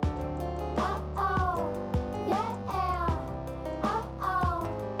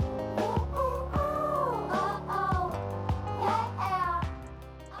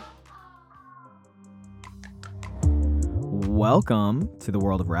Welcome to the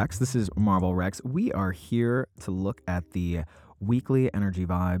world of Rex. This is Marvel Rex. We are here to look at the weekly energy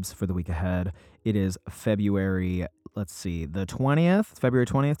vibes for the week ahead. It is February, the 20th, February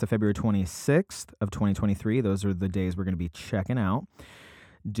 20th to February 26th of 2023. Those are the days we're going to be checking out,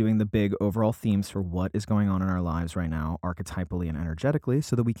 doing the big overall themes for what is going on in our lives right now, archetypally and energetically,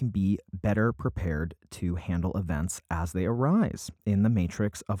 so that we can be better prepared to handle events as they arise in the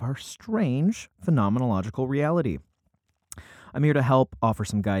matrix of our strange phenomenological reality. I'm here to help offer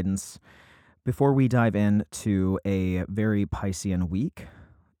some guidance. Before we dive into a very Piscean week,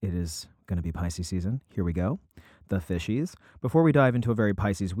 it is going to be Pisces season. Here we go. The fishies. Before we dive into a very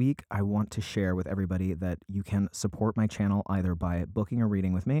Pisces week, I want to share with everybody that you can support my channel either by booking a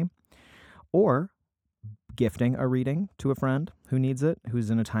reading with me or gifting a reading to a friend who needs it, who's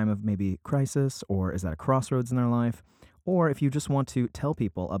in a time of maybe crisis or is at a crossroads in their life. Or if you just want to tell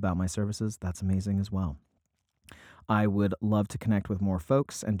people about my services, that's amazing as well. I would love to connect with more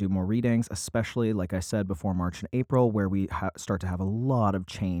folks and do more readings, especially, like I said, before March and April, where we start to have a lot of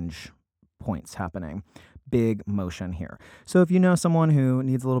change points happening. Big motion here. So if you know someone who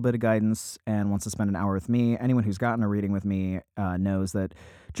needs a little bit of guidance and wants to spend an hour with me, anyone who's gotten a reading with me knows that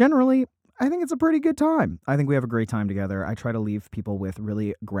generally, I think it's a pretty good time. I think we have a great time together. I try to leave people with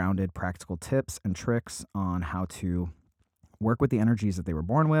really grounded, practical tips and tricks on how to work with the energies that they were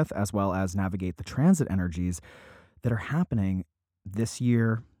born with, as well as navigate the transit energies that are happening this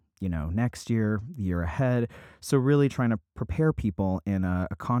year, next year, the year ahead. So really trying to prepare people in a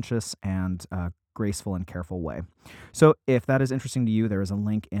conscious and graceful and careful way. So if that is interesting to you, there is a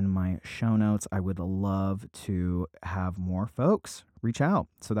link in my show notes. I would love to have more folks reach out.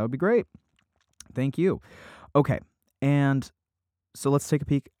 So that would be great. Thank you. Okay. And so let's take a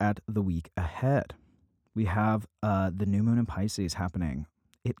peek at the week ahead. We have the new moon in Pisces happening.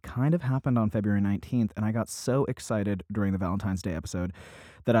 It kind of happened on February 19th, and I got so excited during the Valentine's Day episode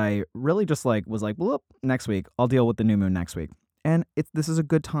that I really just was like, whoop, next week. I'll deal with the new moon next week. And this is a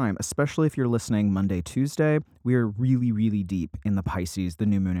good time, especially if you're listening Monday, Tuesday. We are really, really deep in the Pisces, the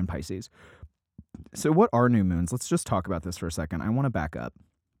new moon in Pisces. So what are new moons? Let's just talk about this for a second. I want to back up.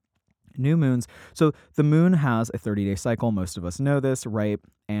 New moons. So the moon has a 30-day cycle. Most of us know this, right?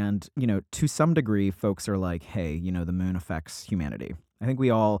 And, to some degree, folks are like, hey, the moon affects humanity. I think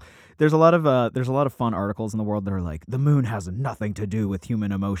there's a lot of fun articles in the world that are like, the moon has nothing to do with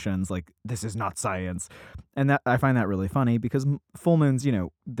human emotions. Like, this is not science. And that I find that really funny because full moons,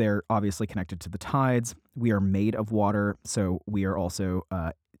 they're obviously connected to the tides. We are made of water. So we are also,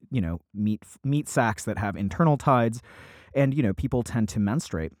 meat sacks that have internal tides. And, people tend to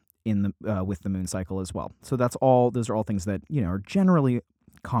menstruate with the moon cycle as well. So those are all things that, are generally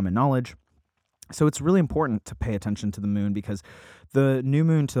common knowledge. So it's really important to pay attention to the moon because the new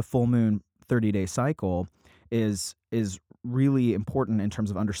moon to full moon 30-day cycle is really important in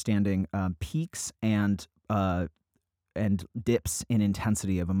terms of understanding peaks and dips in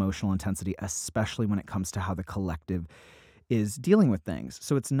intensity of emotional intensity, especially when it comes to how the collective is dealing with things.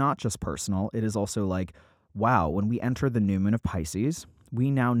 So it's not just personal. It is also like, wow, when we enter the new moon of Pisces, we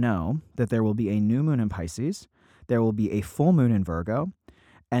now know that there will be a new moon in Pisces, there will be a full moon in Virgo,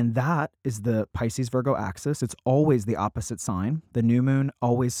 and that is the Pisces-Virgo axis. It's always the opposite sign. The new moon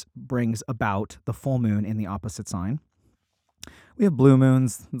always brings about the full moon in the opposite sign. We have blue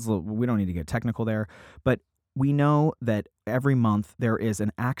moons. We don't need to get technical there, but we know that every month there is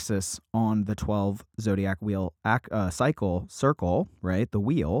an axis on the 12 zodiac wheel circle, right? The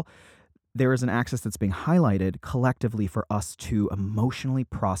wheel. There is an axis that's being highlighted collectively for us to emotionally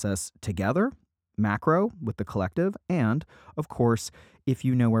process together, macro with the collective. And of course, if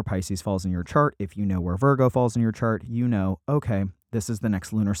you know where Pisces falls in your chart, if you know where Virgo falls in your chart, okay, this is the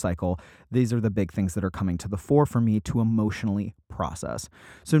next lunar cycle. These are the big things that are coming to the fore for me to emotionally process.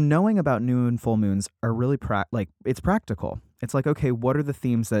 So knowing about new and full moons are really it's practical. It's like, okay, what are the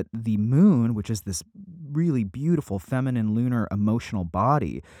themes that the moon, which is this really beautiful feminine lunar emotional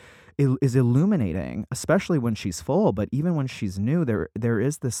body, is illuminating, especially when she's full, but even when she's new, there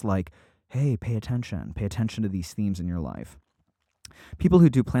is this like, hey, pay attention to these themes in your life. People who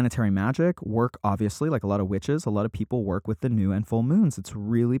do planetary magic work, obviously, like a lot of witches, a lot of people work with the new and full moons. It's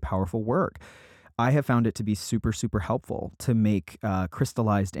really powerful work. I have found it to be super, super helpful to make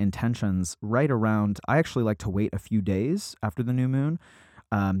crystallized intentions right around. I actually like to wait a few days after the new moon.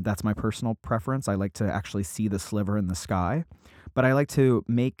 That's my personal preference. I like to actually see the sliver in the sky. But I like to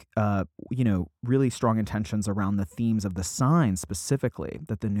make, really strong intentions around the themes of the sign specifically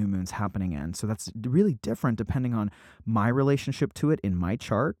that the new moon's happening in. So that's really different depending on my relationship to it in my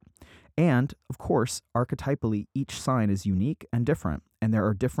chart. And of course, archetypally, each sign is unique and different. And there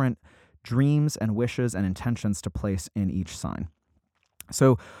are different dreams and wishes and intentions to place in each sign.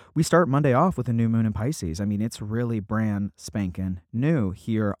 So we start Monday off with a new moon in Pisces. I mean, it's really brand spanking new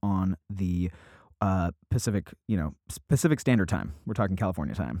here on the Pacific Standard Time. We're talking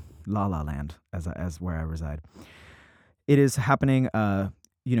California time, La La Land, as where I reside. It is happening,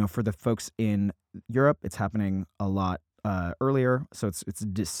 for the folks in Europe, it's happening a lot earlier. So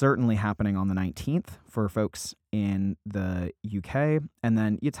it's certainly happening on the 19th for folks in the UK. And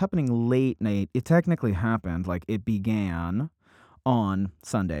then it's happening late night. It technically happened, like it began on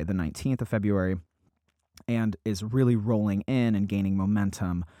Sunday, the 19th of February, and is really rolling in and gaining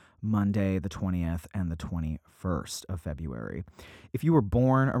momentum Monday, the 20th, and the 21st of February. If you were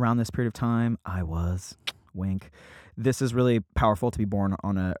born around this period of time, I was, wink. This is really powerful to be born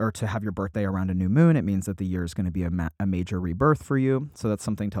or to have your birthday around a new moon. It means that the year is going to be a major rebirth for you. So that's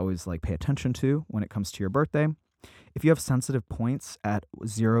something to always pay attention to when it comes to your birthday. If you have sensitive points at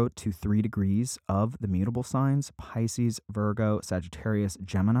 0 to 3 degrees of the mutable signs, Pisces, Virgo, Sagittarius,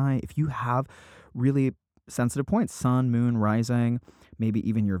 Gemini, if you have really sensitive points, Sun, Moon, Rising, maybe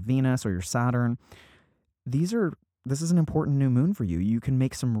even your Venus or your Saturn, this is an important new moon for you. You can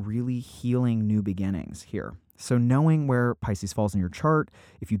make some really healing new beginnings here. So knowing where Pisces falls in your chart,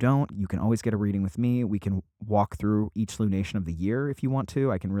 if you don't, you can always get a reading with me. We can walk through each lunation of the year if you want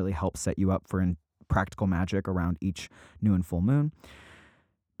to. I can really help set you up for practical magic around each new and full moon.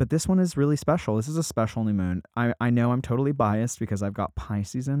 But this one is really special. This is a special new moon. I know I'm totally biased because I've got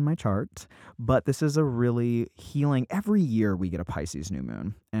Pisces in my chart, but this is a really healing. Every year we get a Pisces new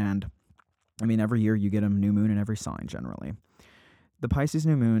moon. And I mean, every year you get a new moon in every sign generally. The Pisces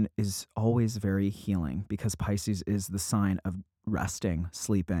new moon is always very healing because Pisces is the sign of resting,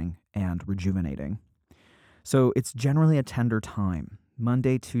 sleeping, and rejuvenating. So it's generally a tender time.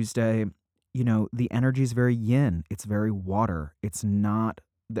 Monday, Tuesday, the energy is very yin. It's very water. It's not,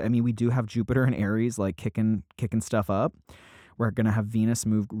 we do have Jupiter and Aries kicking stuff up. We're going to have Venus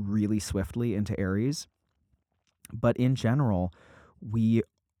move really swiftly into Aries. But in general, we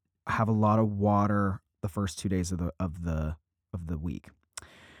have a lot of water the first 2 days of the week.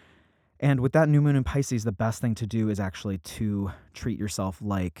 And with that new moon in Pisces, the best thing to do is actually to treat yourself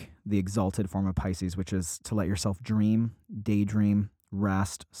like the exalted form of Pisces, which is to let yourself dream, daydream,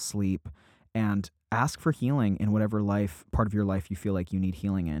 rest, sleep, and ask for healing in whatever part of your life you feel like you need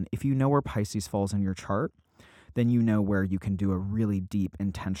healing in. If you know where Pisces falls in your chart, then you know where you can do a really deep,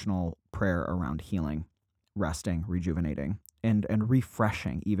 intentional prayer around healing, resting, rejuvenating, and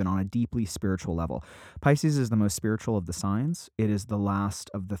refreshing, even on a deeply spiritual level. Pisces is the most spiritual of the signs. It is the last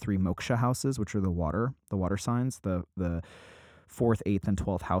of the 3 moksha houses, which are the water signs. The 4th, 8th, and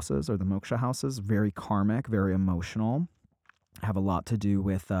 12th houses are the moksha houses. Very karmic, very emotional. Have a lot to do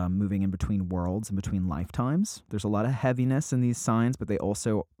with moving in between worlds and between lifetimes. There's a lot of heaviness in these signs, but they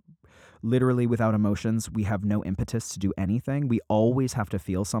also, literally without emotions, we have no impetus to do anything. We always have to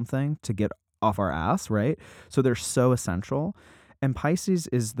feel something to get off our ass, right? So they're so essential. And Pisces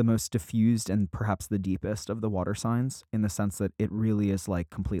is the most diffused and perhaps the deepest of the water signs in the sense that it really is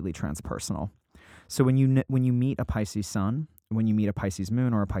completely transpersonal. So when you meet a Pisces sun, when you meet a Pisces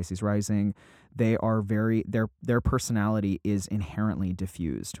moon or a Pisces rising, they are their personality is inherently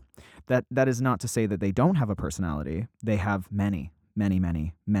diffused. That is not to say that they don't have a personality. They have many, many,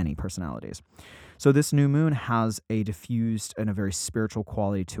 many, many personalities. So this new moon has a diffused and a very spiritual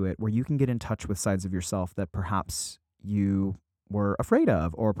quality to it where you can get in touch with sides of yourself that perhaps you were afraid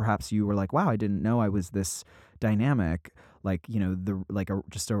of, or perhaps you were like, wow, I didn't know I was this dynamic,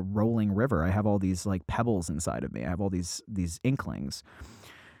 just a rolling river. I have all these pebbles inside of me. I have all these inklings.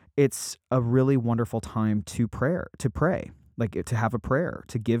 It's a really wonderful time to pray, to have a prayer,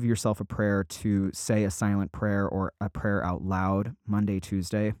 to give yourself a prayer, to say a silent prayer or a prayer out loud Monday,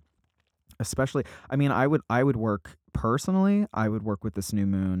 Tuesday. Especially, I would work personally. I would work with this new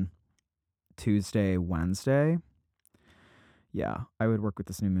moon Tuesday, Wednesday. Yeah, I would work with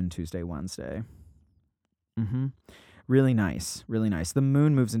this new moon Tuesday, Wednesday. Really nice, really nice. The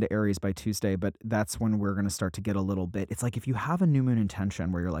moon moves into Aries by Tuesday, but that's when we're going to start to get a little bit. It's like if you have a new moon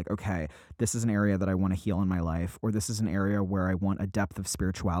intention where you're like, okay, this is an area that I want to heal in my life, or this is an area where I want a depth of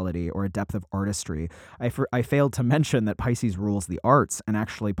spirituality or a depth of artistry. I failed to mention that Pisces rules the arts, and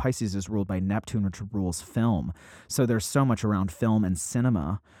actually Pisces is ruled by Neptune, which rules film. So there's so much around film and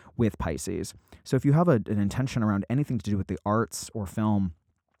cinema with Pisces. So if you have an intention around anything to do with the arts or film,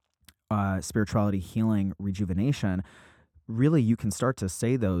 spirituality, healing, rejuvenation, really you can start to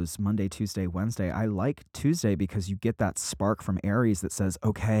say those Monday, Tuesday, Wednesday. I like Tuesday because you get that spark from Aries that says,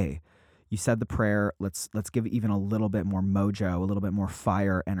 okay, You said the prayer. Let's give even a little bit more mojo, a little bit more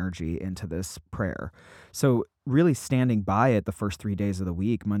fire energy into this prayer. So really standing by it the first 3 days of the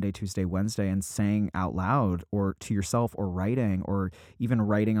week, Monday, Tuesday, Wednesday, and saying out loud or to yourself or even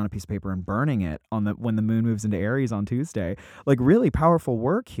writing on a piece of paper and burning it on when the moon moves into Aries on Tuesday. Like really powerful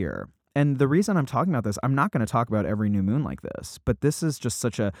work here. And the reason I'm talking about this, I'm not going to talk about every new moon like this, but this is just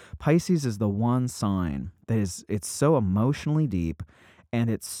Pisces is the one sign that it's so emotionally deep, and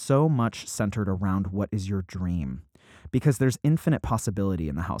it's so much centered around what is your dream. Because there's infinite possibility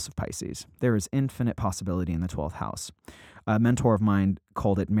in the house of Pisces. There is infinite possibility in the 12th house. A mentor of mine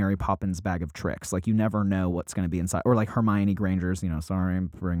called it Mary Poppins' bag of tricks. Like you never know what's going to be inside. Or like Hermione Granger's, sorry,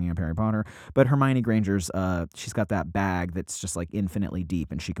 I'm bringing up Harry Potter. But Hermione Granger's, she's got that bag that's just like infinitely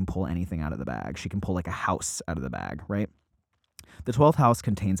deep, and she can pull anything out of the bag. She can pull like a house out of the bag, right? The 12th house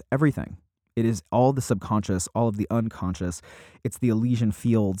contains everything. It is all the subconscious, all of the unconscious. It's the Elysian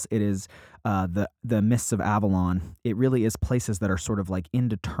fields. It is the mists of Avalon. It really is places that are sort of like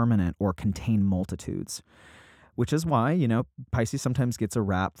indeterminate or contain multitudes, which is why, Pisces sometimes gets a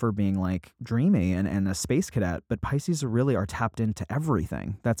rap for being like dreamy and a space cadet, but Pisces really are tapped into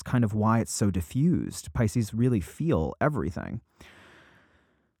everything. That's kind of why it's so diffused. Pisces really feel everything.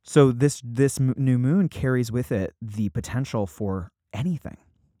 So this new moon carries with it the potential for anything.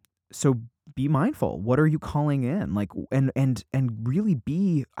 So be mindful. What are you calling in? Like, and really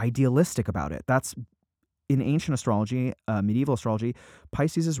be idealistic about it. That's in ancient astrology, medieval astrology.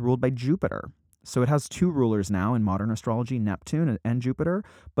 Pisces is ruled by Jupiter. So it has two rulers now in modern astrology, Neptune and Jupiter.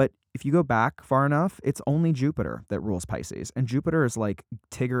 But if you go back far enough, it's only Jupiter that rules Pisces. And Jupiter is like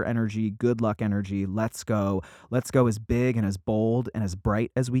Tigger energy, good luck energy. Let's go as big and as bold and as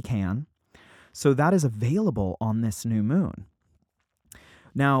bright as we can. So that is available on this new moon.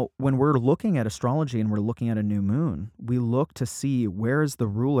 Now, when we're looking at astrology and we're looking at a new moon, we look to see where is the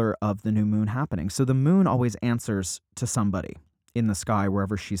ruler of the new moon happening. So the moon always answers to somebody in the sky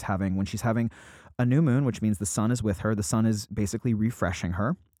wherever when she's having a new moon, which means the sun is with her. The sun is basically refreshing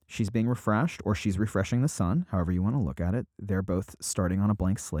her. She's being refreshed, or she's refreshing the sun, however you want to look at it. They're both starting on a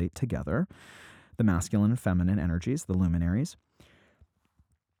blank slate together. The masculine and feminine energies, the luminaries.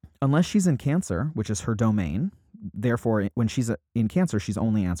 Unless she's in Cancer, which is her domain. Therefore, when she's in Cancer, she's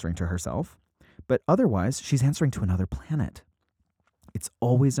only answering to herself. But otherwise, she's answering to another planet. It's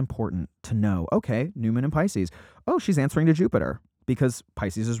always important to know, okay, new moon in Pisces. Oh, she's answering to Jupiter because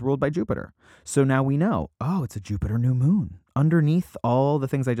Pisces is ruled by Jupiter. So now we know, oh, it's a Jupiter new moon. Underneath all the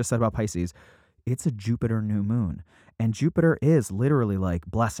things I just said about Pisces, it's a Jupiter new moon. And Jupiter is literally like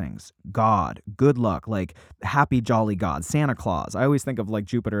blessings, God, good luck, like happy, jolly God, Santa Claus. I always think of like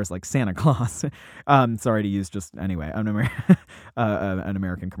Jupiter as like Santa Claus. Sorry to use an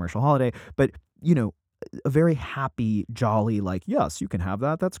American commercial holiday, but a very happy, jolly, like, yes, you can have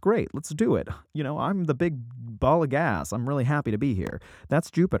that. That's great. Let's do it. I'm the big ball of gas. I'm really happy to be here. That's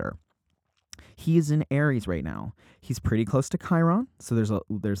Jupiter. He is in Aries right now. He's pretty close to Chiron. So there's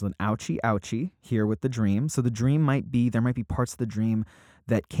an ouchie here with the dream. So the dream there might be parts of the dream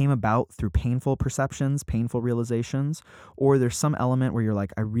that came about through painful perceptions, painful realizations, or there's some element where you're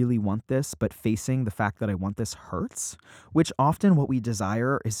like, I really want this, but facing the fact that I want this hurts, which often what we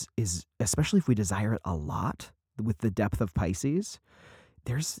desire is especially if we desire it a lot with the depth of Pisces,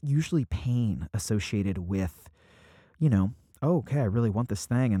 there's usually pain associated with, oh, okay, I really want this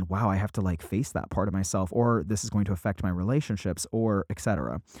thing, and wow, I have to like face that part of myself, or this is going to affect my relationships, or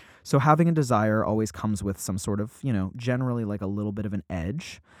etc. So having a desire always comes with some sort of, generally like a little bit of an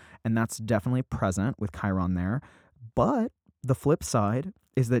edge, and that's definitely present with Chiron there. But the flip side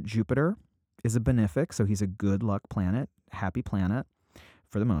is that Jupiter is a benefic, so he's a good luck planet, happy planet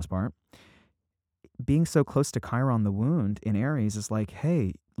for the most part. Being so close to Chiron, the wound in Aries, is like,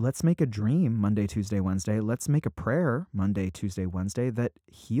 hey, let's make a dream Monday, Tuesday, Wednesday. Let's make a prayer Monday, Tuesday, Wednesday that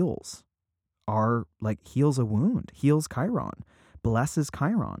heals a wound, heals Chiron, blesses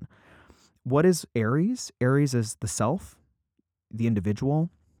Chiron. What is Aries? Aries is the self, the individual.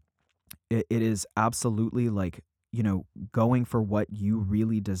 It is absolutely like, going for what you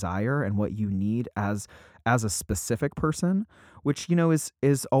really desire and what you need as a specific person, which,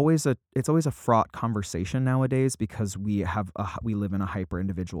 is always a fraught conversation nowadays because we live in a hyper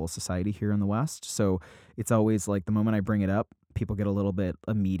individual society here in the West. So it's always like the moment I bring it up, people get a little bit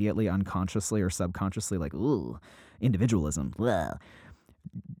immediately unconsciously or subconsciously like, ooh, individualism. Blah.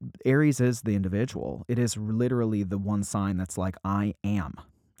 Aries is the individual. It is literally the one sign that's like, I am.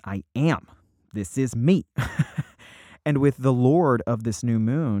 This is me. And with the Lord of this new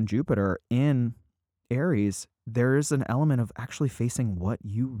moon, Jupiter, in Aries, there is an element of actually facing what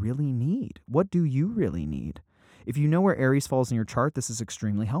you really need. What do you really need? If you know where Aries falls in your chart, this is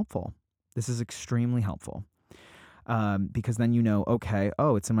extremely helpful This is extremely helpful. Because then you know, okay,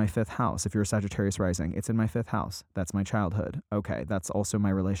 oh, it's in my fifth house. If you're a Sagittarius rising, it's in my fifth house. That's my childhood. Okay, that's also my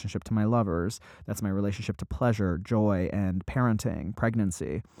relationship to my lovers. That's my relationship to pleasure, joy, and parenting,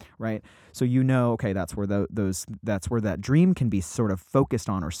 pregnancy, right? So you know, okay, that's where that's where that dream can be sort of focused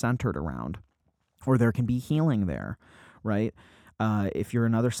on or centered around, or there can be healing there, right? If you're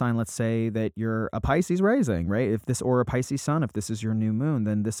another sign, let's say that you're a Pisces rising, right? Or a Pisces sun, if this is your new moon,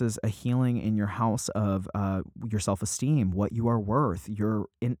 then this is a healing in your house of your self-esteem, what you are worth, your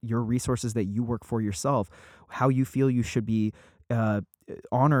resources that you work for yourself, how you feel you should be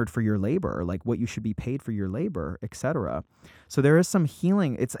honored for your labor, like what you should be paid for your labor, etc. So there is some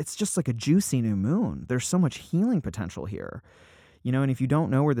healing. It's just like a juicy new moon. There's so much healing potential here. And if you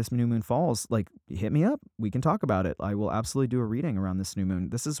don't know where this new moon falls, like, hit me up. We can talk about it. I will absolutely do a reading around this new moon.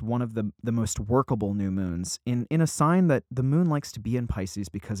 This is one of the most workable new moons in a sign that the moon likes to be in Pisces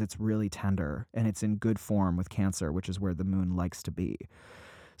because it's really tender and it's in good form with Cancer, which is where the moon likes to be.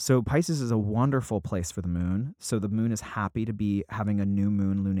 So Pisces is a wonderful place for the moon. So the moon is happy to be having a new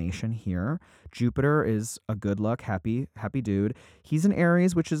moon lunation here. Jupiter is a good luck, happy dude. He's in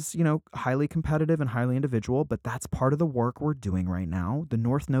Aries, which is, highly competitive and highly individual, but that's part of the work we're doing right now. The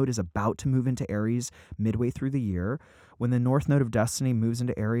North Node is about to move into Aries midway through the year. When the North Node of Destiny moves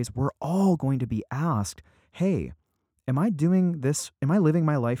into Aries, we're all going to be asked, hey, am I doing this? Am I living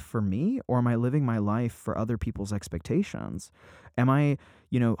my life for me, or am I living my life for other people's expectations? Am I,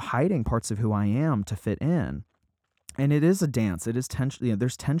 hiding parts of who I am to fit in? And it is a dance. It is tension.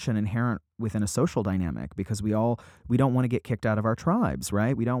 There's tension inherent within a social dynamic because we don't want to get kicked out of our tribes,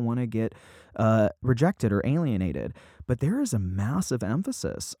 right? We don't want to get rejected or alienated. But there is a massive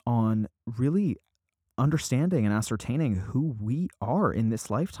emphasis on really understanding and ascertaining who we are in this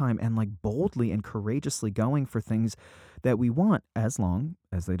lifetime and like boldly and courageously going for things that we want as long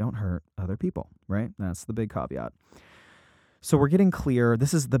as they don't hurt other people, right? That's the big caveat. So we're getting clear.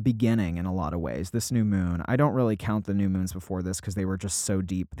 This is the beginning in a lot of ways. This new moon, I don't really count the new moons before this because they were just so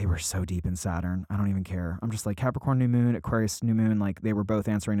deep. They were so deep in Saturn. I don't even care. I'm just like Capricorn new moon, Aquarius new moon. Like they were both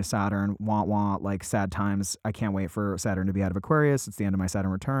answering to Saturn. Wah, wah, like sad times. I can't wait for Saturn to be out of Aquarius. It's the end of my Saturn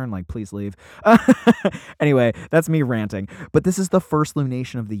return. Like, please leave. Anyway, that's me ranting. But this is the first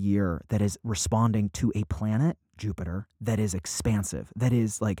lunation of the year that is responding to a planet, Jupiter, that is expansive. That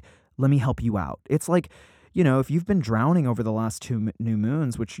is like, let me help you out. It's like, if you've been drowning over the last two new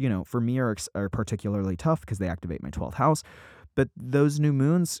moons, which, for me are particularly tough because they activate my 12th house, but those new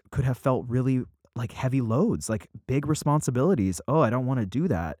moons could have felt really like heavy loads, like big responsibilities. Oh, I don't want to do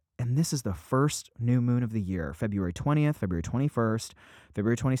that. And this is the first new moon of the year, February 20th, February 21st,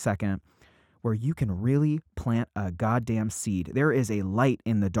 February 22nd, where you can really plant a goddamn seed. There is a light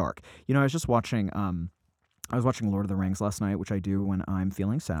in the dark. I was just watching Lord of the Rings last night, which I do when I'm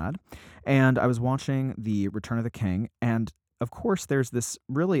feeling sad. And I was watching The Return of the King. And of course, there's this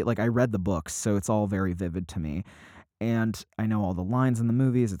really, like, I read the books, so it's all very vivid to me. And I know all the lines in the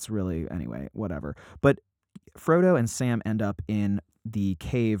movies. It's really, anyway, whatever. But Frodo and Sam end up in the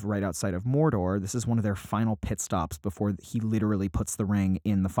cave right outside of Mordor. This is one of their final pit stops before he literally puts the ring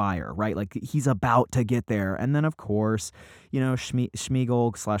in the fire, right? Like he's about to get there. And then, of course,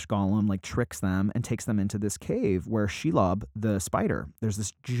 Smeagol / Gollum like tricks them and takes them into this cave where Shelob, the spider, there's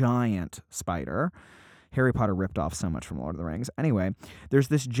this giant spider. Harry Potter ripped off so much from Lord of the Rings. Anyway, there's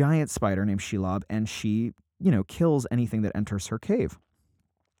this giant spider named Shelob, and she, kills anything that enters her cave.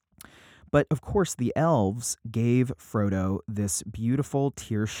 But of course, the elves gave Frodo this beautiful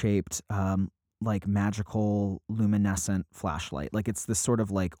tear-shaped, like magical luminescent flashlight. Like it's this sort of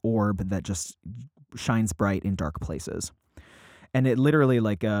like orb that just shines bright in dark places. And it literally,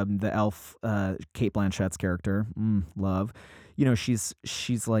 like the elf, Cate Blanchett's character, love,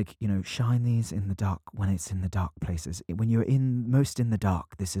 she's like, shine these in the dark when it's in the dark places. When you're most in the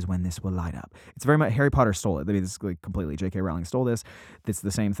dark, this is when this will light up. It's very much, Harry Potter stole it. I mean, this is like completely, J.K. Rowling stole this. It's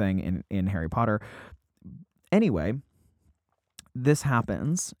the same thing in Harry Potter. Anyway, this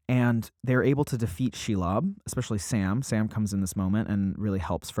happens, and they're able to defeat Shelob, especially Sam. Sam comes in this moment and really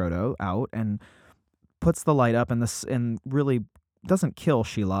helps Frodo out and puts the light up, and really doesn't kill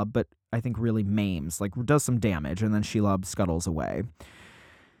Shelob, but I think really maims, like does some damage, and then Shelob scuttles away.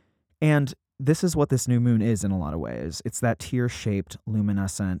 And this is what this new moon is in a lot of ways. It's that tear-shaped,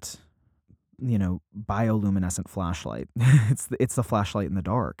 luminescent, bioluminescent flashlight. It's the flashlight in the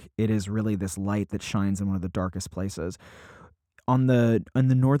dark. It is really this light that shines in one of the darkest places. In the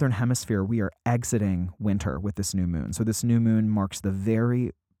northern hemisphere, we are exiting winter with this new moon. So this new moon marks the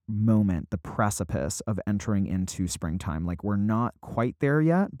very moment, the precipice of entering into springtime. Like we're not quite there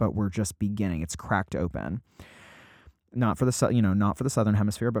yet, but we're just beginning. It's cracked open. not for the not for the southern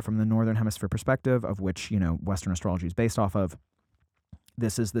hemisphere, but from the northern hemisphere perspective, of which Western astrology is based off of.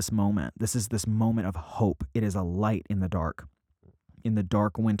 This is this moment. This is this moment of hope. It is a light in the dark. In the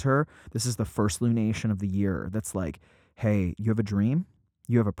dark winter, this is the first lunation of the year. That's like, hey, you have a dream,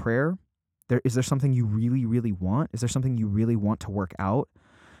 you have a prayer. Is there something you really, really want? Is there something you really want to work out?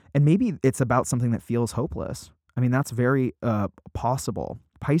 And maybe it's about something that feels hopeless. I mean, that's very possible.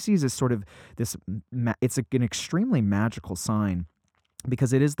 Pisces is sort of this, it's an extremely magical sign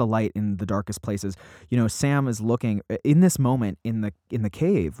because it is the light in the darkest places. Sam is looking in this moment in the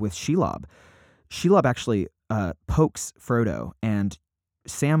cave with Shelob. Shelob actually pokes Frodo, and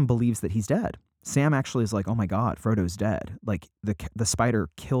Sam believes that he's dead. Sam actually is like, oh my God, Frodo's dead. Like the spider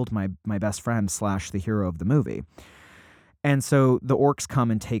killed my best friend / the hero of the movie. And so the orcs come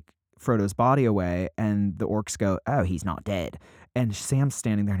and take Frodo's body away, and the orcs go, oh, he's not dead. And Sam's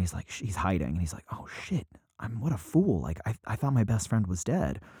standing there, and he's like, he's hiding, and he's like, oh shit, what a fool. Like I thought my best friend was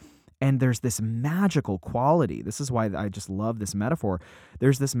dead. And there's this magical quality. This is why I just love this metaphor.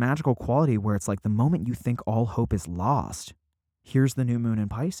 There's this magical quality where it's like the moment you think all hope is lost, here's the new moon in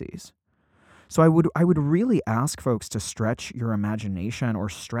Pisces. So I would really ask folks to stretch your imagination or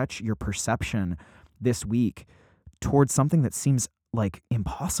stretch your perception this week towards something that seems like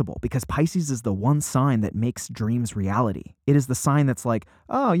impossible, because Pisces is the one sign that makes dreams reality. It is the sign that's like,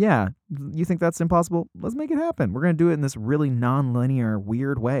 oh yeah, you think that's impossible? Let's make it happen. We're going to do it in this really non-linear,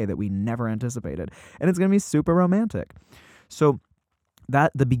 weird way that we never anticipated. And it's going to be super romantic. So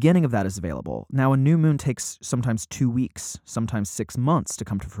that the beginning of that is available. Now, a new moon takes sometimes 2 weeks, sometimes 6 months to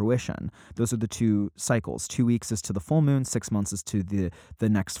come to fruition. Those are the two cycles. 2 weeks is to the full moon, 6 months is to the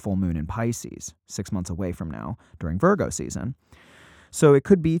next full moon in Pisces, 6 months away from now during Virgo season. So it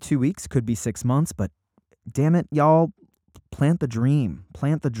could be 2 weeks, could be 6 months, but damn it, y'all, plant the dream.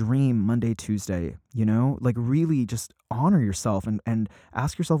 Plant the dream Monday, Tuesday, like really just honor yourself and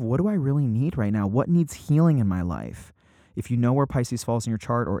ask yourself, what do I really need right now? What needs healing in my life? If you know where Pisces falls in your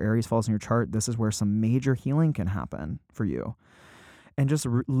chart or Aries falls in your chart, this is where some major healing can happen for you. And just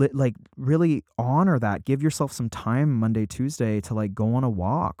really honor that. Give yourself some time Monday, Tuesday to like go on a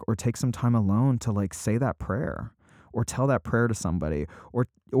walk or take some time alone to like say that prayer or tell that prayer to somebody.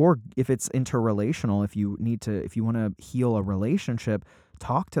 Or if it's interrelational, if you want to heal a relationship,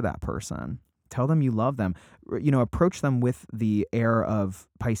 talk to that person. Tell them you love them. Approach them with the air of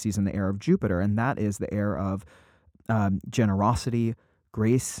Pisces and the air of Jupiter. And that is the air of generosity,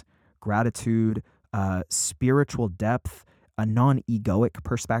 grace, gratitude, spiritual depth, a non-egoic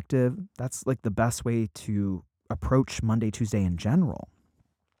perspective. That's like the best way to approach Monday, Tuesday in general.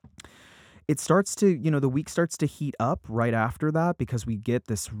 It starts to, the week starts to heat up right after that because we get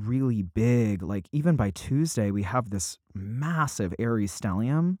this really big, like even by Tuesday, we have this massive Aries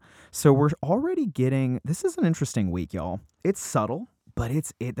stellium. So we're already getting, this is an interesting week, y'all. It's subtle. But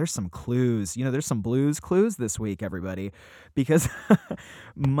there's some clues, there's some blues clues this week, everybody, because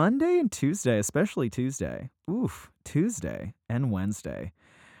Monday and Tuesday, especially Tuesday and Wednesday,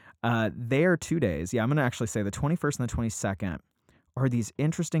 they are 2 days. Yeah, I'm going to actually say the 21st and the 22nd are these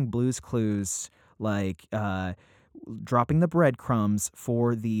interesting blues clues, like dropping the breadcrumbs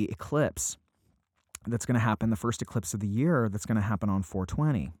for the eclipse that's going to happen, the first eclipse of the year that's going to happen on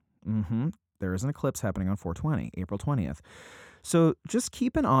 4/20. There is an eclipse happening on 4/20, April 20th. So just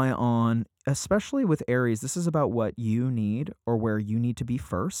keep an eye on, especially with Aries, this is about what you need or where you need to be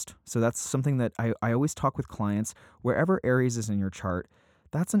first. So that's something that I always talk with clients. Wherever Aries is in your chart,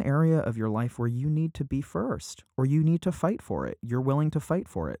 that's an area of your life where you need to be first or you need to fight for it. You're willing to fight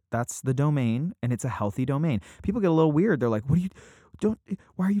for it. That's the domain, and it's a healthy domain. People get a little weird. They're like, why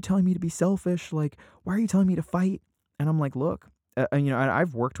are you telling me to be selfish? Like, why are you telling me to fight? And I'm like, look.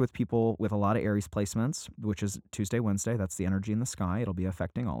 I've worked with people with a lot of Aries placements, which is Tuesday, Wednesday. That's the energy in the sky. It'll be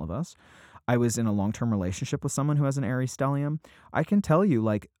affecting all of us. I was in a long-term relationship with someone who has an Aries stellium. I can tell you,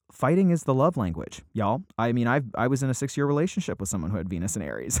 like, fighting is the love language, y'all. I mean, I was in a 6-year relationship with someone who had Venus in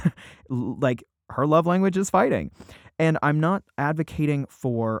Aries. Like, her love language is fighting. And I'm not advocating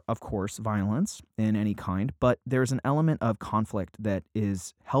for, of course, violence in any kind, but there's an element of conflict that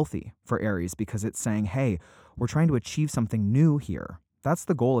is healthy for Aries because it's saying, hey, we're trying to achieve something new here. That's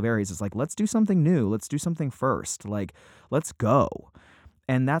the goal of Aries. Is like, let's do something new. Let's do something first. Like, let's go.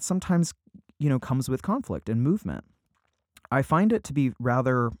 And that sometimes, comes with conflict and movement. I find it to be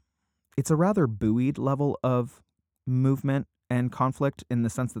it's a rather buoyed level of movement and conflict in the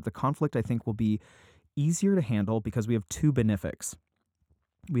sense that the conflict, I think, will be easier to handle because we have two benefics.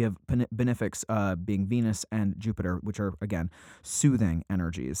 We have benefics being Venus and Jupiter, which are, again, soothing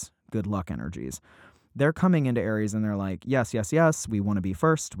energies, good luck energies. they're coming into Aries and they're like, yes, yes, yes, we want to be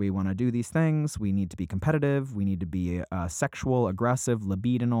first. We want to do these things. We need to be competitive. We need to be sexual, aggressive,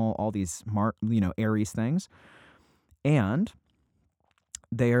 libidinal, all these, Aries things. And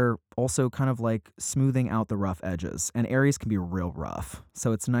they're also kind of like smoothing out the rough edges. And Aries can be real rough.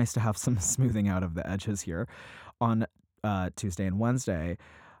 So it's nice to have some smoothing out of the edges here on Tuesday and Wednesday.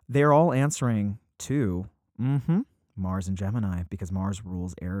 They're all answering to Mars and Gemini, because Mars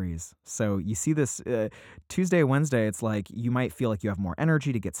rules Aries. So you see this Tuesday, Wednesday, it's like you might feel like you have more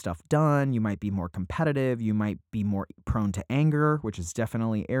energy to get stuff done. You might be more competitive. You might be more prone to anger, which is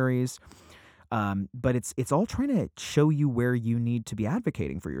definitely Aries. But it's all trying to show you where you need to be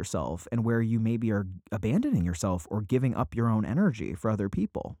advocating for yourself and where you maybe are abandoning yourself or giving up your own energy for other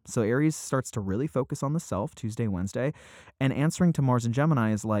people. So Aries starts to really focus on the self Tuesday, Wednesday, and answering to Mars and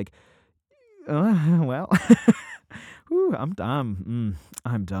Gemini is like, well, whew, I'm done.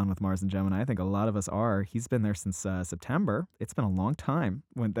 I'm done with Mars and Gemini. I think a lot of us are. He's been there since September. It's been a long time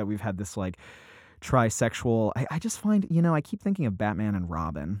that we've had this like trisexual. I just find, I keep thinking of Batman and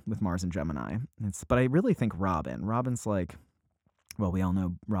Robin with Mars and Gemini. But I really think Robin's like, well, we all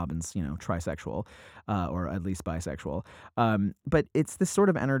know Robin's, trisexual, or at least bisexual. But it's this sort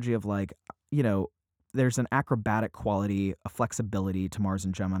of energy of like, there's an acrobatic quality, a flexibility to Mars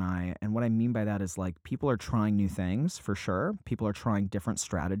and Gemini. And what I mean by that is like people are trying new things for sure. People are trying different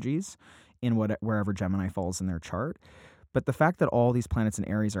strategies in wherever Gemini falls in their chart. But the fact that all these planets in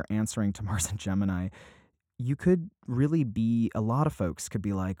Aries are answering to Mars and Gemini, you could really a lot of folks could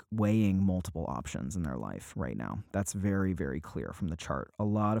be like weighing multiple options in their life right now. That's very, very clear from the chart. A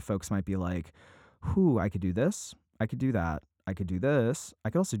lot of folks might be like, I could do this, I could do that, I could do this, I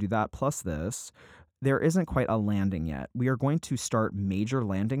could also do that plus this. There isn't quite a landing yet. We are going to start major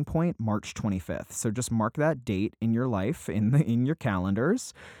landing point March 25th. So just mark that date in your life, in your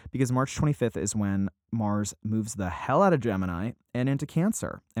calendars, because March 25th is when Mars moves the hell out of Gemini and into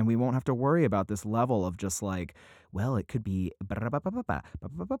Cancer. And we won't have to worry about this level of just like, well, it could be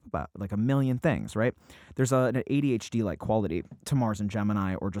like a million things, right? There's an ADHD-like quality to Mars and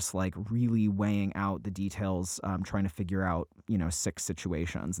Gemini, or just like really weighing out the details, trying to figure out, 6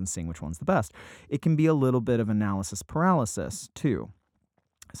 situations and seeing which one's the best. It can be a little bit of analysis paralysis too.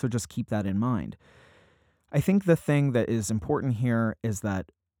 So just keep that in mind. I think the thing that is important here is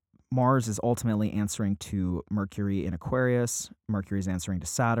that Mars is ultimately answering to Mercury in Aquarius. Mercury is answering to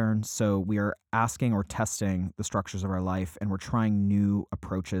Saturn. So we are asking or testing the structures of our life, and we're trying new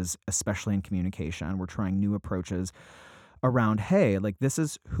approaches, especially in communication. We're trying new approaches around, hey, like this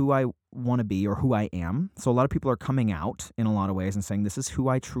is who I want to be or who I am. So a lot of people are coming out in a lot of ways and saying, this is who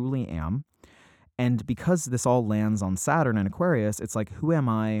I truly am. And because this all lands on Saturn and Aquarius, it's like, who am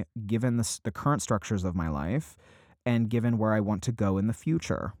I given the current structures of my life? And given where I want to go in the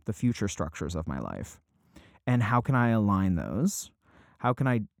future structures of my life. And how can I align those? How can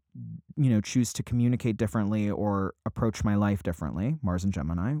I, choose to communicate differently or approach my life differently, Mars and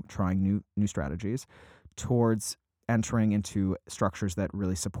Gemini, trying new strategies, towards entering into structures that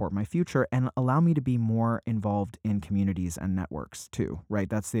really support my future and allow me to be more involved in communities and networks too, right?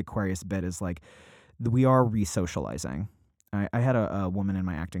 That's the Aquarius bit, is like, we are re-socializing. I had a woman in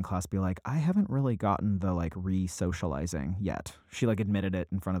my acting class be like, I haven't really gotten the like re-socializing yet. She like admitted it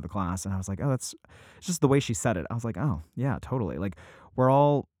in front of the class, and I was like, oh, it's just the way she said it. I was like, oh yeah, totally. Like we're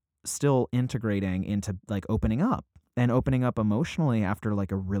all still integrating into like opening up emotionally after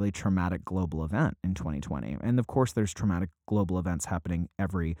like a really traumatic global event in 2020. And of course there's traumatic global events happening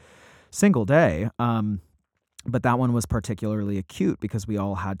every single day. But that one was particularly acute because we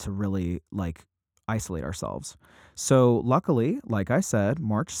all had to really like isolate ourselves. So luckily, like I said,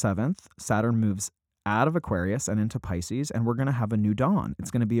 March 7th, Saturn moves out of Aquarius and into Pisces, and we're going to have a new dawn. It's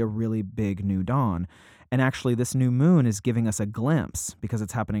going to be a really big new dawn. And actually, this new moon is giving us a glimpse, because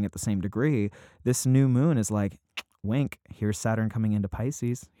it's happening at the same degree. This new moon is like, wink, here's Saturn coming into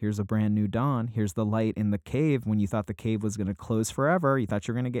Pisces. Here's a brand new dawn. Here's the light in the cave when you thought the cave was going to close forever. You thought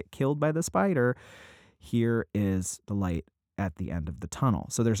you were going to get killed by the spider. Here is the light at the end of the tunnel.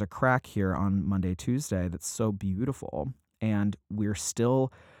 So there's a crack here on Monday, Tuesday that's so beautiful. And we're still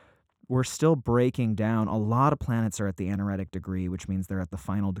breaking down. A lot of planets are at the anaretic degree, which means they're at the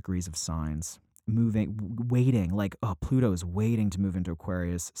final degrees of signs, waiting, like, Pluto is waiting to move into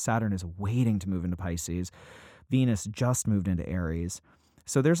Aquarius. Saturn is waiting to move into Pisces. Venus just moved into Aries.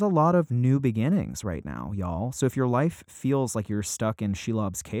 So there's a lot of new beginnings right now, y'all. So if your life feels like you're stuck in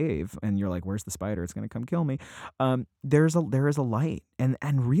Shelob's cave and you're like, where's the spider? It's going to come kill me. There is a light. And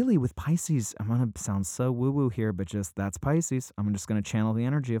really with Pisces, I'm going to sound so woo-woo here, but just that's Pisces. I'm just going to channel the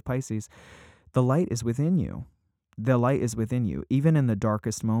energy of Pisces. The light is within you. the light is within you. Even in the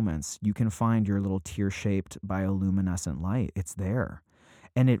darkest moments, you can find your little tear-shaped bioluminescent light. It's there.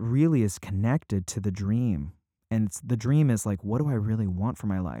 And it really is connected to the dream. And the dream is like, what do I really want for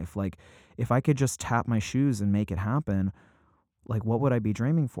my life? Like, if I could just tap my shoes and make it happen, like, what would I be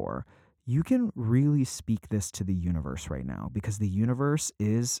dreaming for? You can really speak this to the universe right now, because the universe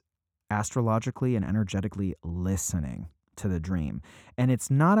is astrologically and energetically listening to the dream. And it's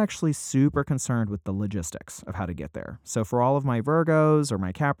not actually super concerned with the logistics of how to get there. So for all of my Virgos or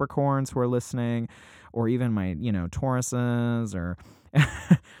my Capricorns who are listening, or even my, Tauruses or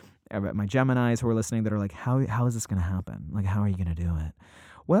my Geminis who are listening that are like, how is this going to happen? Like, how are you going to do it?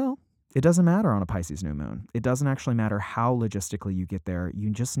 Well, it doesn't matter on a Pisces new moon. It doesn't actually matter how logistically you get there. You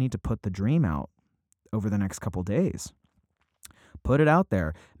just need to put the dream out over the next couple days. Put it out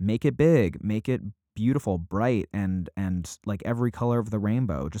there. Make it big. Make it beautiful, bright, and like every color of the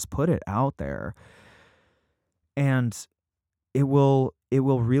rainbow. Just put it out there. And it will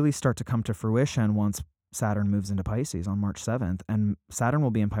really start to come to fruition once Saturn moves into Pisces on March 7th. And Saturn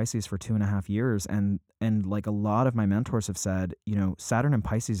will be in Pisces for 2.5 years. And like a lot of my mentors have said, Saturn in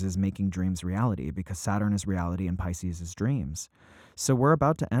Pisces is making dreams reality, because Saturn is reality and Pisces is dreams. So we're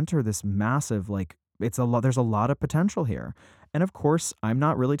about to enter this massive, there's a lot of potential here. And of course, I'm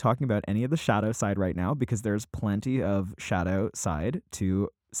not really talking about any of the shadow side right now, because there's plenty of shadow side to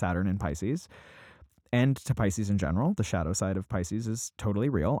Saturn in Pisces and to Pisces in general. The shadow side of Pisces is totally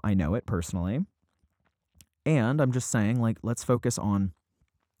real. I know it personally. And I'm just saying, let's focus on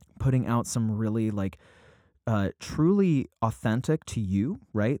putting out some really truly authentic to you,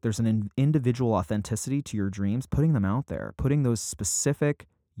 right? There's an individual authenticity to your dreams, putting them out there, putting those specific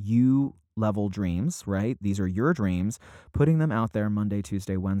you level dreams, right? These are your dreams, putting them out there Monday,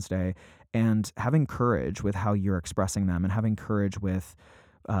 Tuesday, Wednesday, and having courage with how you're expressing them, and having courage with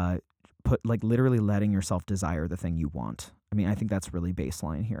literally letting yourself desire the thing you want. I mean, I think that's really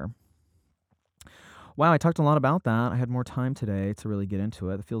baseline here. Wow, I talked a lot about that. I had more time today to really get into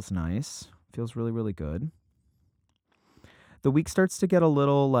it. It feels nice. It feels really, really good. The week starts to get a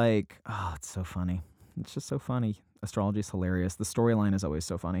little it's so funny. It's just so funny. Astrology is hilarious. The storyline is always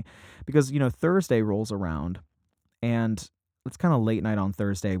so funny because, Thursday rolls around and it's kind of late night on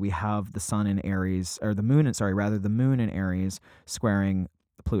Thursday. We have the sun in Aries, or the moon in Aries squaring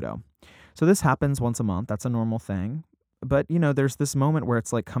Pluto. So this happens once a month. That's a normal thing. But, there's this moment where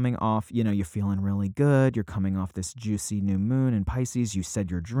it's like coming off, you're feeling really good. You're coming off this juicy new moon in Pisces. You said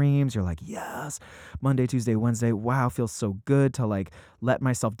your dreams. You're like, yes, Monday, Tuesday, Wednesday. Wow, feels so good to let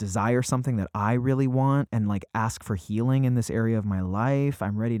myself desire something that I really want and ask for healing in this area of my life.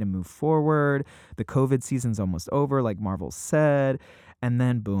 I'm ready to move forward. The COVID season's almost over, like Marvel said. And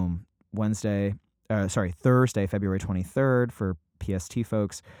then boom, Thursday, February 23rd for PST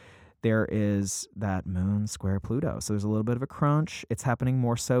folks. There is that moon square Pluto. So there's a little bit of a crunch. It's happening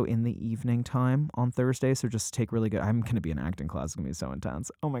more so in the evening time on Thursday. So just take really good. I'm going to be in acting class. It's going to be so intense.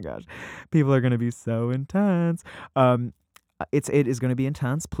 Oh my gosh. People are going to be so intense. It is going to be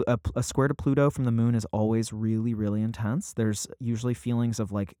intense. A square to Pluto from the moon is always really, really intense. There's usually feelings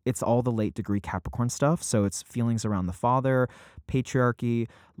of it's all the late degree Capricorn stuff. So it's feelings around the father, patriarchy,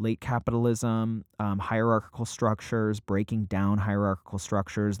 late capitalism, hierarchical structures, breaking down hierarchical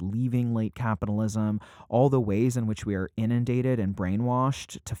structures, leaving late capitalism, all the ways in which we are inundated and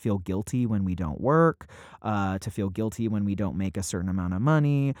brainwashed to feel guilty when we don't work, to feel guilty when we don't make a certain amount of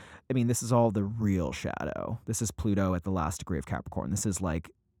money. I mean, this is all the real shadow. This is Pluto at the last degree of Capricorn. This is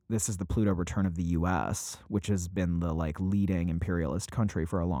the Pluto return of the U.S., which has been the leading imperialist country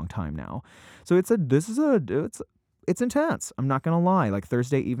for a long time now. So it's intense. I'm not going to lie.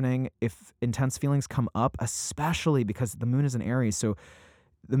 Thursday evening, if intense feelings come up, especially because the moon is in Aries. So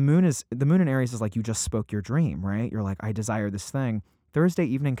the moon in Aries is you just spoke your dream, right? You're I desire this thing. Thursday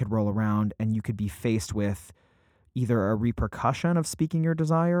evening could roll around and you could be faced with either a repercussion of speaking your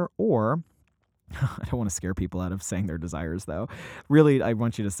desire, or I don't want to scare people out of saying their desires, though. Really, I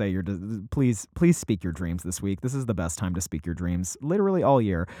want you to say please speak your dreams this week. This is the best time to speak your dreams, literally all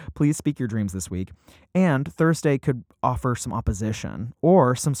year. Please speak your dreams this week. And Thursday could offer some opposition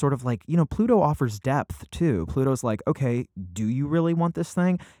or some sort of Pluto offers depth too. Pluto's okay, do you really want this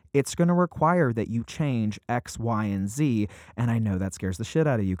thing? It's going to require that you change X, Y, and Z. And I know that scares the shit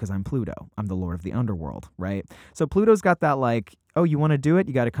out of you because I'm Pluto. I'm the lord of the underworld, right? So Pluto's got that oh, you want to do it?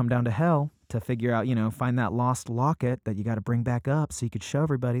 You got to come down to hell to figure out, find that lost locket that you got to bring back up so you could show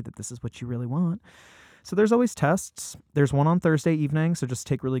everybody that this is what you really want. So there's always tests. There's one on Thursday evening, so just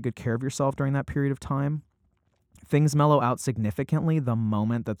take really good care of yourself during that period of time. Things mellow out significantly the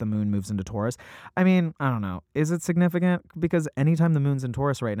moment that the moon moves into Taurus. I mean, I don't know. Is it significant? Because anytime the moon's in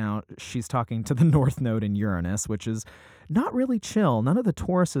Taurus right now, she's talking to the North Node in Uranus, which is not really chill. None of the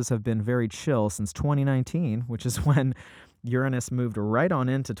Tauruses have been very chill since 2019, which is when Uranus moved right on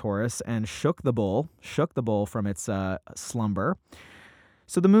into Taurus and shook the bull from its slumber.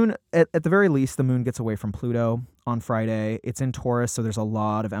 So the moon, at the very least, the moon gets away from Pluto on Friday. It's in Taurus, so there's a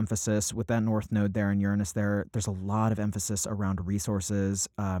lot of emphasis with that North Node there and Uranus there. There's a lot of emphasis around resources,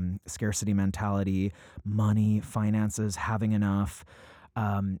 scarcity mentality, money, finances, having enough.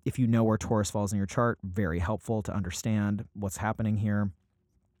 If you know where Taurus falls in your chart, very helpful to understand what's happening here.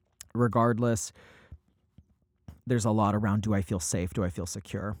 Regardless, there's a lot around, do I feel safe? Do I feel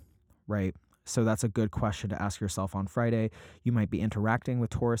secure? Right? So that's a good question to ask yourself on Friday. You might be interacting with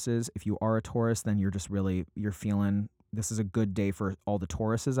Tauruses. If you are a Taurus, then you're feeling this is a good day for all the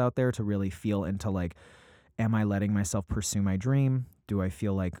Tauruses out there to really feel into like, am I letting myself pursue my dream? Do I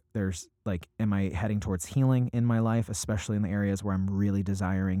feel like am I heading towards healing in my life, especially in the areas where I'm really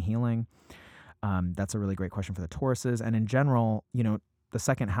desiring healing? That's a really great question for the Tauruses. And in general, the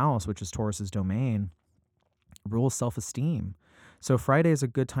second house, which is Taurus's domain, rules self-esteem. So Friday is a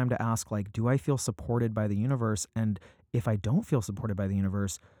good time to ask, like, do I feel supported by the universe? And if I don't feel supported by the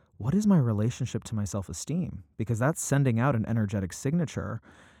universe, what is my relationship to my self-esteem? Because that's sending out an energetic signature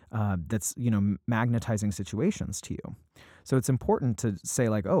that's, magnetizing situations to you. So it's important to say,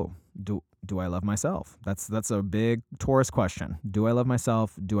 like, oh, do I love myself? That's a big Taurus question. Do I love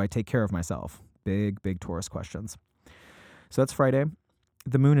myself? Do I take care of myself? Big Taurus questions. So that's Friday.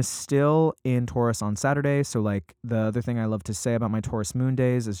 The moon is still in Taurus on Saturday. So like the other thing I love to say about my Taurus moon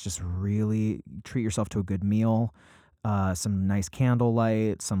days is just really treat yourself to a good meal, some nice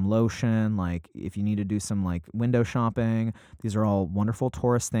candlelight, some lotion. Like if you need to do some like window shopping, these are all wonderful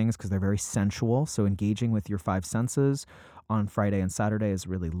Taurus things because they're very sensual. So engaging with your five senses on Friday and Saturday is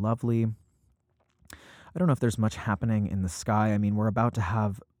really lovely. I don't know if there's much happening in the sky. I mean, we're about to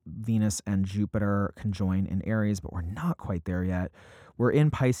have Venus and Jupiter conjoin in Aries, but we're not quite there yet. We're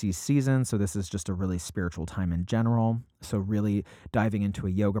in Pisces season, so this is just a really spiritual time in general. So really diving into a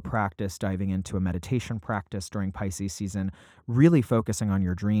yoga practice, diving into a meditation practice during Pisces season, really focusing on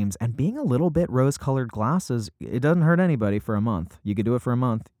your dreams and being a little bit rose-colored glasses. It doesn't hurt anybody for a month. You could do it for a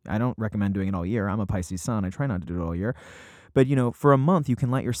month. I don't recommend doing it all year. I'm a Pisces sun. I try not to do it all year. But, for a month, you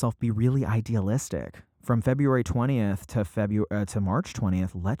can let yourself be really idealistic. From February 20th to March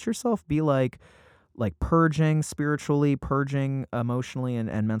 20th, let yourself be like purging spiritually, purging emotionally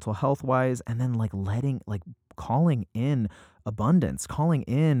and mental health wise, and then calling in abundance, calling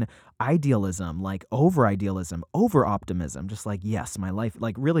in idealism, like over idealism, over optimism, just like, yes, my life,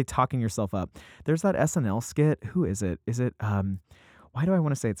 like really talking yourself up. There's that SNL skit. Who is it? Is it, why do I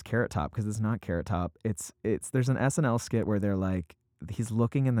want to say it's Carrot Top? Because it's not Carrot Top. There's an SNL skit where they're like, he's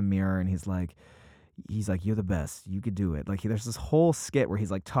looking in the mirror and he's like, you're the best. You could do it. Like there's this whole skit where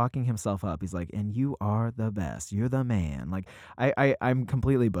he's like talking himself up. He's like, and you are the best. You're the man. Like I'm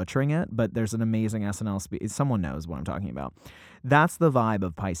completely butchering it, but there's an amazing SNL speech. Someone knows what I'm talking about. That's the vibe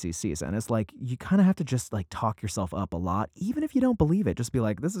of Pisces season. It's like you kind of have to just like talk yourself up a lot, even if you don't believe it. Just be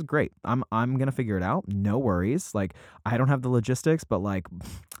like, this is great. I'm gonna figure it out. No worries. Like I don't have the logistics, but like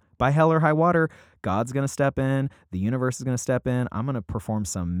by hell or high water, God's going to step in. The universe is going to step in. I'm going to perform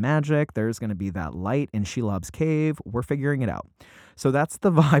some magic. There's going to be that light in Shelob's cave. We're figuring it out. So that's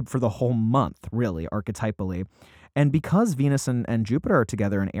the vibe for the whole month, really, archetypally. And because Venus and Jupiter are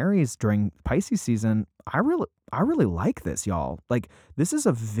together in Aries during Pisces season, I really like this, y'all. Like, this is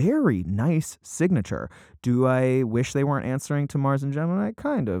a very nice signature. Do I wish they weren't answering to Mars and Gemini?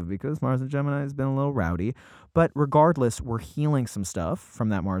 Kind of, because Mars and Gemini has been a little rowdy. But regardless, we're healing some stuff from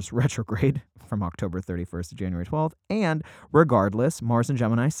that Mars retrograde from October 31st to January 12th. And regardless, Mars and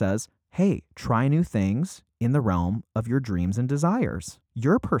Gemini says, hey, try new things in the realm of your dreams and desires,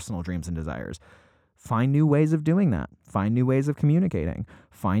 your personal dreams and desires. Find new ways of doing that. Find new ways of communicating.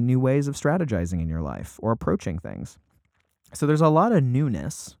 Find new ways of strategizing in your life or approaching things. So there's a lot of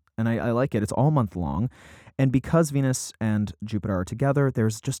newness, and I like it. It's all month long. And because Venus and Jupiter are together,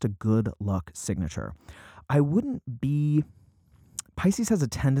 there's just a good luck signature. Pisces has a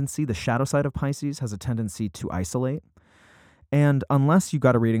tendency, the shadow side of Pisces has a tendency to isolate. And unless you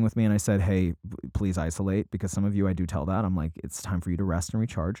got a reading with me and I said, hey, please isolate, because some of you I do tell that, I'm like, it's time for you to rest and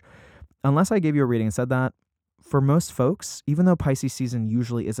recharge. Unless I gave you a reading and said that, for most folks, even though Pisces season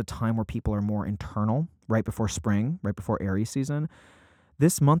usually is a time where people are more internal, right before spring, right before Aries season,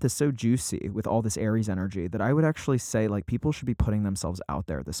 this month is so juicy with all this Aries energy that I would actually say like people should be putting themselves out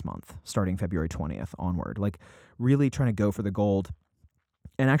there this month, starting February 20th onward, like really trying to go for the gold,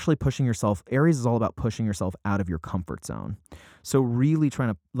 and actually pushing yourself. Aries is all about pushing yourself out of your comfort zone. So really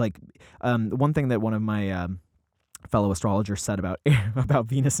trying to one thing that one of my fellow astrologers said about about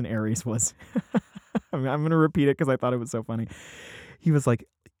Venus and Aries was, I'm going to repeat it because I thought it was so funny. He was like,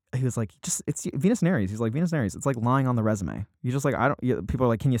 just it's Venus and Aries. He's like, Venus and Aries. It's like lying on the resume. You just like, people are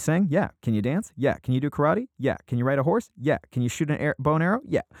like, can you sing? Yeah. Can you dance? Yeah. Can you do karate? Yeah. Can you ride a horse? Yeah. Can you shoot bow and arrow?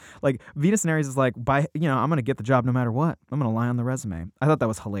 Yeah. Like Venus and Aries is like, I'm going to get the job no matter what. I'm going to lie on the resume. I thought that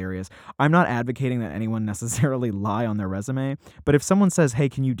was hilarious. I'm not advocating that anyone necessarily lie on their resume, but if someone says, hey,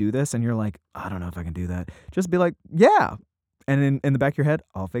 can you do this? And you're like, I don't know if I can do that. Just be like, yeah. And in the back of your head,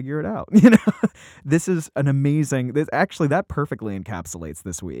 I'll figure it out. This is an amazing. That perfectly encapsulates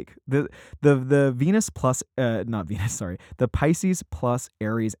this week. The Venus plus not Venus, sorry. The Pisces plus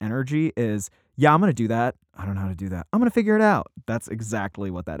Aries energy is, yeah, I'm gonna do that. I don't know how to do that. I'm gonna figure it out. That's exactly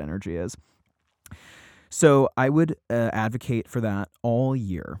what that energy is. So I would advocate for that all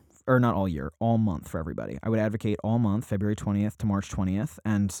year. Or not all year, all month for everybody. I would advocate all month, February 20th to March 20th,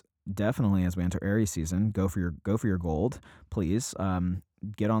 and definitely as we enter Aries season, go for your gold, please.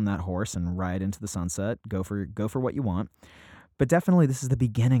 Get on that horse and ride into the sunset. Go for what you want. But definitely this is the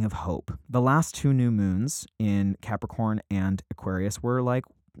beginning of hope. The last two new moons in Capricorn and Aquarius were like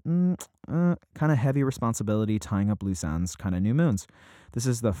kind of heavy responsibility, tying up loose ends kind of new moons. This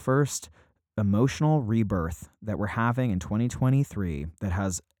is the first emotional rebirth that we're having in 2023 that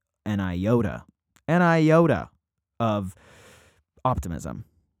has an iota of optimism.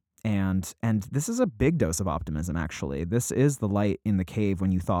 And this is a big dose of optimism, actually. This is the light in the cave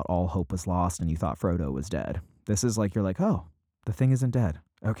when you thought all hope was lost and you thought Frodo was dead. This is like, you're like, oh, the thing isn't dead.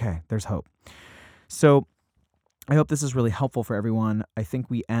 Okay, there's hope. So I hope this is really helpful for everyone. I think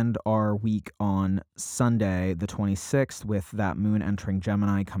we end our week on Sunday, the 26th, with that moon entering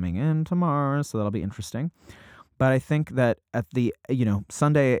Gemini coming into Mars, so that'll be interesting. But I think that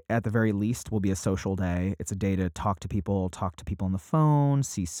Sunday at the very least will be a social day. It's a day to talk to people on the phone,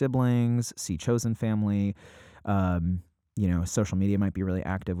 see siblings, see chosen family. Social media might be really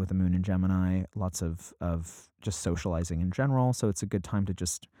active with the moon in Gemini. Lots of just socializing in general. So it's a good time to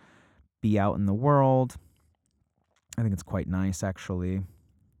just be out in the world. I think it's quite nice, actually.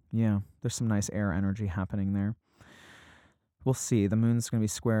 Yeah, there's some nice air energy happening there. We'll see. The moon's going to be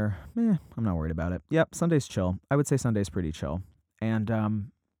square. I'm not worried about it. Yep, Sunday's chill. I would say Sunday's pretty chill. And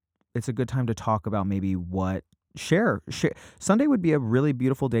it's a good time to talk about maybe what share. Sunday would be a really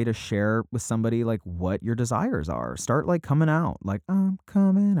beautiful day to share with somebody like what your desires are. Start like coming out, like I'm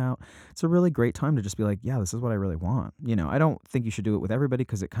coming out. It's a really great time to just be like, yeah, this is what I really want. I don't think you should do it with everybody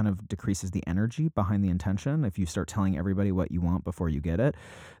because it kind of decreases the energy behind the intention. If you start telling everybody what you want before you get it,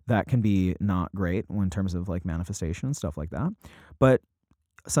 that can be not great in terms of like manifestation and stuff like that. But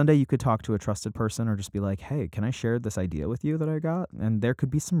Sunday, you could talk to a trusted person or just be like, hey, can I share this idea with you that I got? And there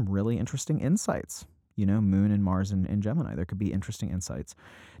could be some really interesting insights. Moon and Mars and Gemini. There could be interesting insights,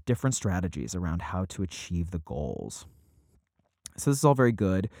 different strategies around how to achieve the goals. So this is all very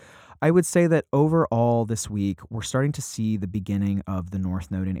good. I would say that overall this week, we're starting to see the beginning of the North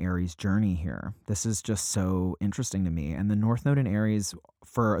Node in Aries journey here. This is just so interesting to me. And the North Node in Aries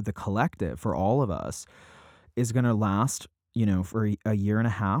for the collective, for all of us, is going to last for a year and a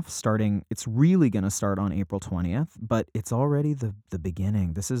half, it's really going to start on April 20th, but it's already the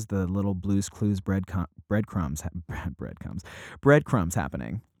beginning. This is the little Blue's Clues breadcrumbs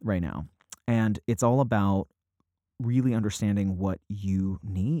happening right now. And it's all about really understanding what you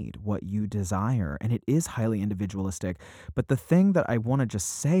need, what you desire. And it is highly individualistic. But the thing that I want to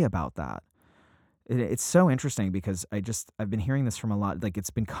just say about that, it's so interesting because I've been hearing this from a lot, like it's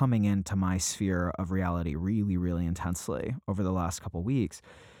been coming into my sphere of reality really, really intensely over the last couple weeks.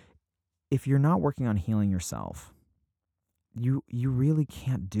 If you're not working on healing yourself, you really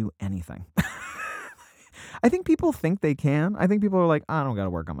can't do anything. I think people think they can. I think people are like, I don't got to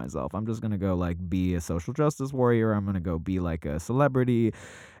work on myself. I'm just going to go like be a social justice warrior. I'm going to go be like a celebrity.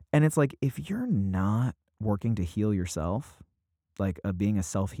 And it's like, if you're not working to heal yourself, like being a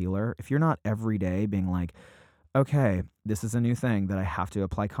self-healer, if you're not every day being like, okay, this is a new thing that I have to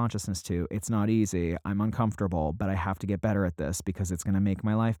apply consciousness to. It's not easy. I'm uncomfortable, but I have to get better at this because it's going to make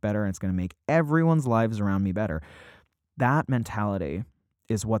my life better and it's going to make everyone's lives around me better. That mentality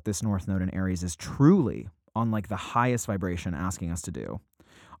is what this North Node in Aries is truly on like the highest vibration asking us to do.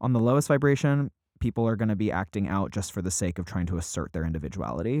 On the lowest vibration, people are going to be acting out just for the sake of trying to assert their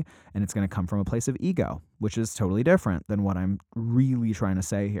individuality. And it's going to come from a place of ego, which is totally different than what I'm really trying to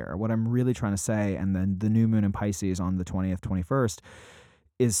say here. What I'm really trying to say, and then the new moon in Pisces on the 20th, 21st,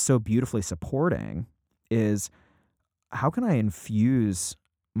 is so beautifully supporting, is how can I infuse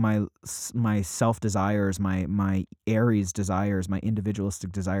my self desires, my Aries desires, my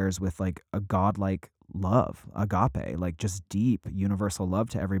individualistic desires with like a godlike love, agape, like just deep universal love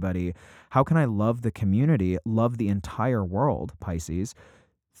to everybody. How can I love the community, love the entire world, Pisces,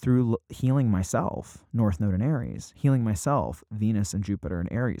 through healing myself, North Node in Aries, healing myself, Venus and Jupiter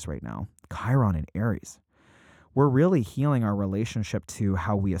in Aries right now, Chiron in Aries. We're really healing our relationship to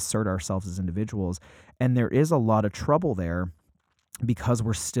how we assert ourselves as individuals. And there is a lot of trouble there because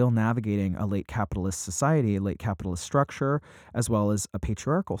we're still navigating a late capitalist society, a late capitalist structure, as well as a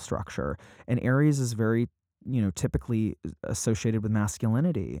patriarchal structure. And Aries is very, typically associated with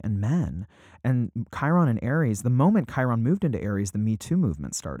masculinity and men. And Chiron in Aries, the moment Chiron moved into Aries, the Me Too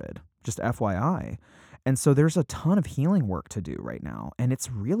movement started, just FYI. And so there's a ton of healing work to do right now, and it's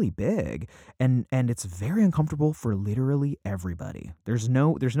really big, and it's very uncomfortable for literally everybody. There's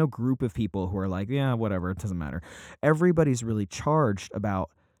no group of people who are like, yeah, whatever, it doesn't matter. Everybody's really charged about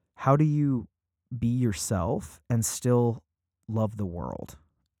how do you be yourself and still love the world.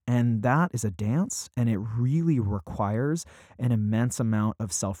 And that is a dance, and it really requires an immense amount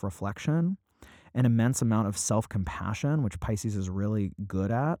of self-reflection, an immense amount of self-compassion, which Pisces is really good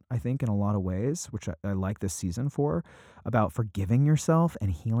at, I think, in a lot of ways, which I like this season for, about forgiving yourself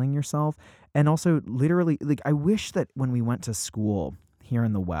and healing yourself. And also literally, like, I wish that when we went to school here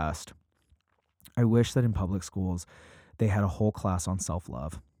in the West, I wish that in public schools, they had a whole class on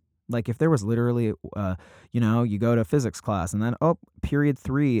self-love. Like if there was literally, you go to physics class and then, period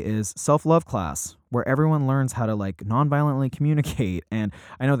 3 is self-love class where everyone learns how to like nonviolently communicate. And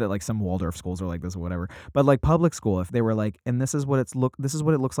I know that like some Waldorf schools are like this or whatever, but like public school, if they were like, and this is what it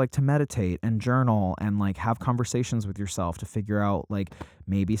looks like to meditate and journal and like have conversations with yourself to figure out like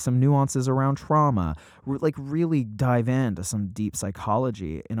maybe some nuances around trauma, like really dive into some deep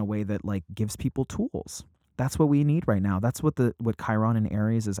psychology in a way that like gives people tools. That's what we need right now. That's what Chiron in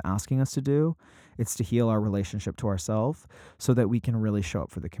Aries is asking us to do. It's to heal our relationship to ourselves so that we can really show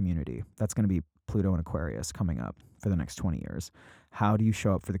up for the community. That's going to be Pluto in Aquarius coming up for the next 20 years. How do you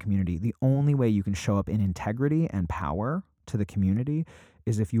show up for the community? The only way you can show up in integrity and power to the community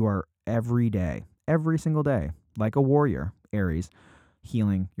is if you are every day, every single day, like a warrior, Aries,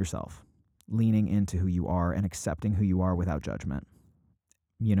 healing yourself, leaning into who you are and accepting who you are without judgment.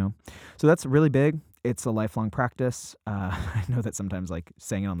 So that's really big. It's a lifelong practice. I know that sometimes like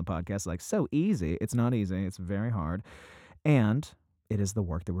saying it on the podcast is like so easy. It's not easy. It's very hard. And it is the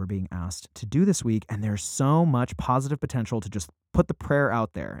work that we're being asked to do this week. And there's so much positive potential to just put the prayer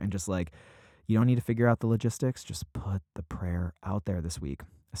out there and just like, you don't need to figure out the logistics. Just put the prayer out there this week,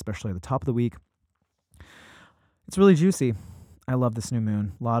 especially at the top of the week. It's really juicy. I love this new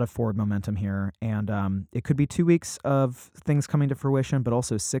moon. A lot of forward momentum here. And it could be 2 weeks of things coming to fruition, but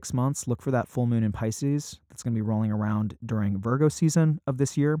also 6 months. Look for that full moon in Pisces. That's going to be rolling around during Virgo season of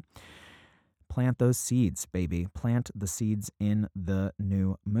this year. Plant those seeds, baby. Plant the seeds in the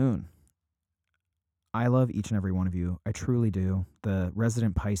new moon. I love each and every one of you. I truly do. The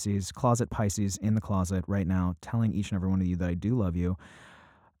resident Pisces, closet Pisces in the closet right now, telling each and every one of you that I do love you,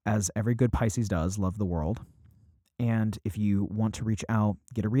 as every good Pisces does, love the world. And if you want to reach out,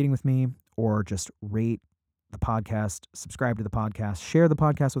 get a reading with me, or just rate the podcast, subscribe to the podcast, share the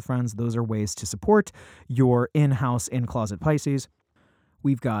podcast with friends, those are ways to support your in-house, in-closet Pisces.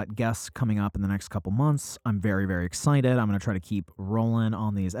 We've got guests coming up in the next couple months. I'm very, very excited. I'm going to try to keep rolling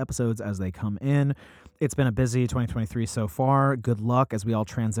on these episodes as they come in. It's been a busy 2023 so far. Good luck as we all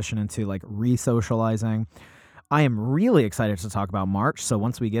transition into like re-socializing. I am really excited to talk about March, so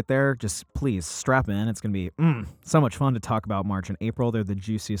once we get there, just please strap in. It's going to be so much fun to talk about March and April. They're the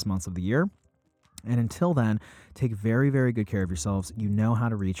juiciest months of the year. And until then, take very, very good care of yourselves. You know how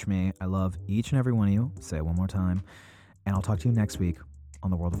to reach me. I love each and every one of you. Say it one more time. And I'll talk to you next week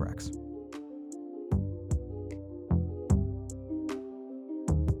on The World of Rex.